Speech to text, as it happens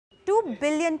2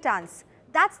 billion tons.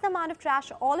 That's the amount of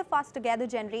trash all of us together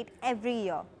generate every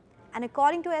year. And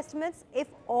according to estimates, if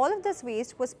all of this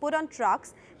waste was put on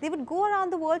trucks, they would go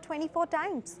around the world 24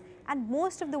 times. And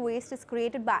most of the waste is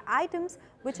created by items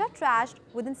which are trashed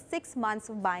within 6 months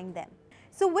of buying them.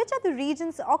 So which are the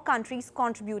regions or countries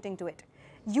contributing to it?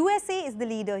 USA is the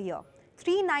leader here,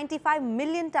 395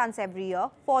 million tons every year,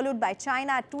 followed by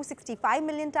China at 265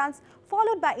 million tons,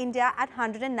 followed by India at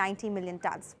 190 million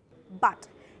tons. But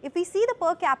if we see the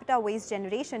per capita waste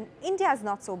generation, India is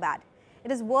not so bad.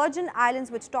 It is Virgin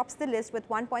Islands which tops the list with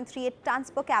 1.38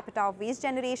 tons per capita of waste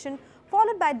generation,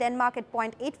 followed by Denmark at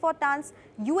 0.84 tons,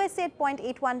 USA at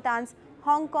 0.81 tons,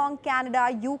 Hong Kong, Canada,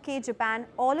 UK, Japan,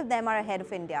 all of them are ahead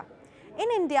of India. In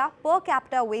India, per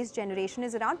capita waste generation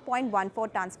is around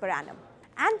 0.14 tons per annum.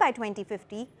 And by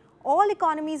 2050, all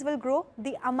economies will grow.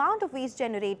 The amount of waste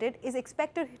generated is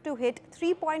expected to hit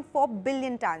 3.4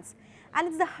 billion tons. And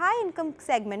it's the high income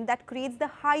segment that creates the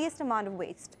highest amount of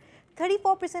waste.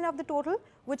 34% of the total,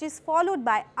 which is followed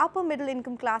by upper middle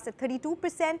income class at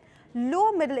 32%,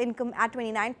 lower middle income at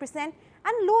 29%,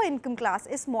 and low income class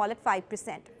is small at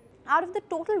 5%. Out of the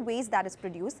total waste that is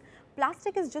produced,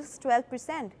 plastic is just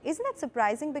 12%. Isn't that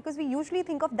surprising? Because we usually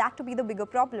think of that to be the bigger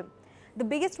problem. The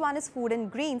biggest one is food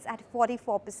and grains at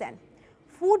 44%.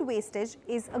 Food wastage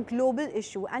is a global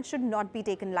issue and should not be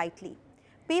taken lightly.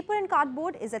 Paper and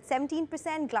cardboard is at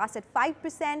 17%, glass at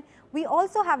 5%. We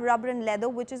also have rubber and leather,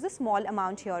 which is a small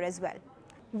amount here as well.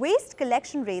 Waste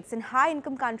collection rates in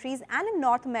high-income countries and in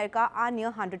North America are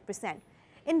near 100%.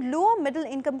 In lower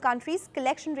middle-income countries,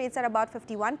 collection rates are about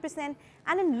 51%,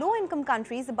 and in low-income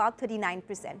countries, about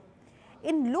 39%.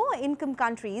 In low-income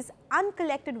countries,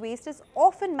 uncollected waste is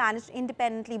often managed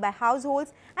independently by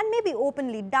households and may be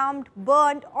openly dumped,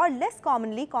 burned, or less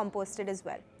commonly composted as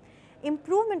well.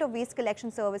 Improvement of waste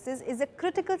collection services is a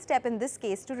critical step in this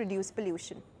case to reduce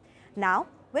pollution. Now,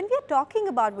 when we are talking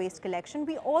about waste collection,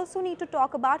 we also need to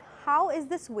talk about how is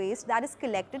this waste that is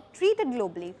collected treated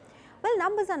globally. Well,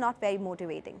 numbers are not very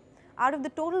motivating. Out of the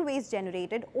total waste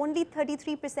generated, only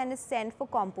 33% is sent for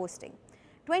composting.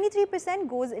 23%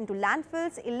 goes into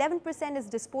landfills, 11% is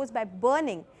disposed by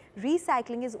burning,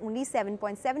 recycling is only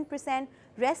 7.7%,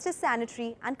 rest is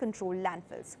sanitary and controlled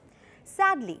landfills.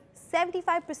 Sadly,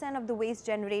 75% of the waste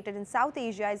generated in South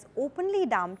Asia is openly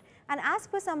dumped, and as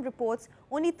per some reports,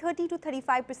 only 30 to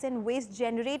 35% waste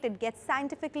generated gets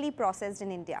scientifically processed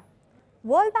in India.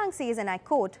 World Bank says, and I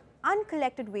quote,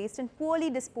 "Uncollected waste and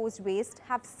poorly disposed waste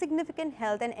have significant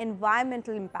health and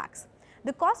environmental impacts.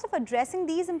 The cost of addressing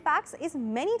these impacts is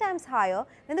many times higher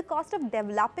than the cost of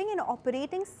developing and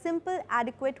operating simple,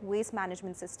 adequate waste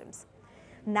management systems."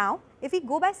 Now, if we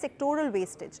go by sectoral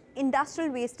wastage,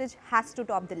 industrial wastage has to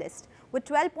top the list with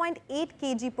 12.8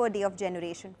 kg per day of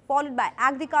generation, followed by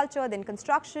agriculture, then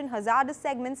construction, hazardous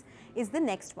segments is the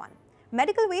next one.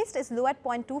 Medical waste is low at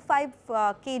 0.25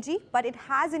 kg, but it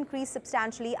has increased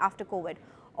substantially after COVID,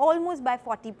 almost by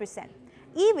 40%.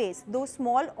 E-waste, though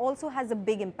small, also has a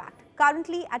big impact,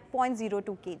 currently at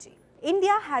 0.02 kg.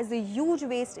 India has a huge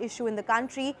waste issue in the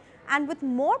country, and with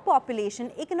more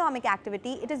population, economic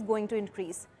activity, it is going to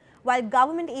increase. While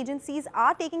government agencies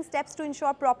are taking steps to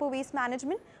ensure proper waste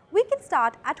management, we can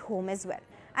start at home as well.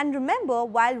 And remember,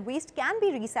 while waste can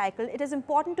be recycled, it is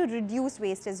important to reduce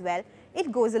waste as well.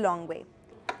 It goes a long way.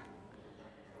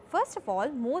 First of all,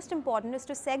 most important is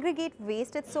to segregate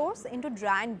waste at source into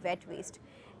dry and wet waste.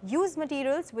 Use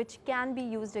materials which can be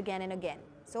used again and again.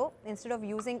 So, instead of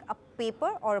using a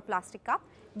paper or a plastic cup,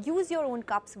 use your own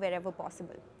cups wherever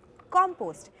possible.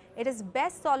 Compost. It is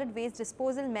best solid waste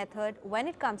disposal method when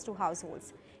it comes to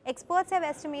households. Experts have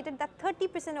estimated that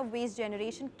 30% of waste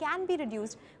generation can be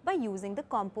reduced by using the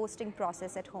composting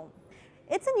process at home.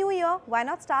 It's a new year, why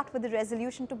not start with the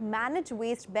resolution to manage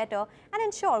waste better and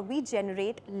ensure we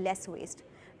generate less waste.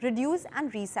 Reduce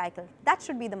and recycle, that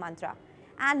should be the mantra.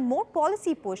 And more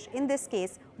policy push in this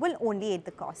case will only aid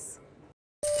the cause.